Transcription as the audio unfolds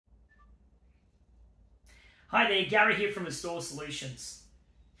Hi there, Gary here from Restore Solutions.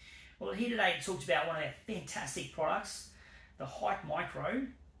 Well, here today to talk about one of our fantastic products, the HIKMICRO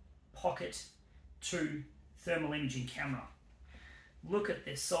Pocket 2 thermal imaging camera. Look at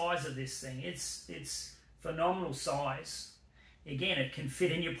the size of this thing. It's phenomenal size. Again, it can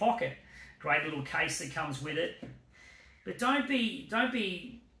fit in your pocket. Great little case that comes with it. But don't be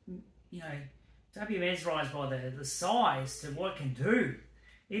mesmerized by the size to what it can do.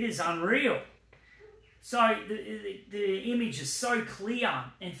 It is unreal. So the image is so clear,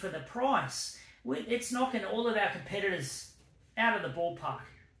 and for the price, it's knocking all of our competitors out of the ballpark.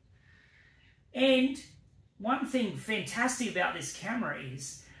 And one thing fantastic about this camera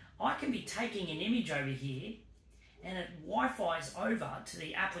is I can be taking an image over here and it Wi-Fi's over to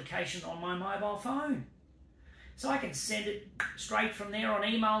the application on my mobile phone. So I can send it straight from there on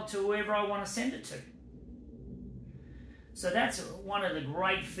email to whoever I want to send it to. So that's one of the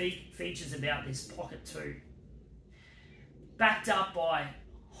great features about this Pocket 2. Backed up by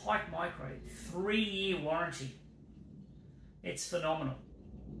HIKMICRO, 3-year warranty. It's phenomenal.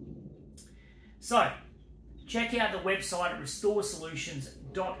 So, check out the website at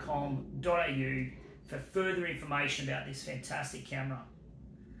restoresolutions.com.au for further information about this fantastic camera.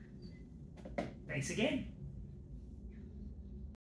 Thanks again.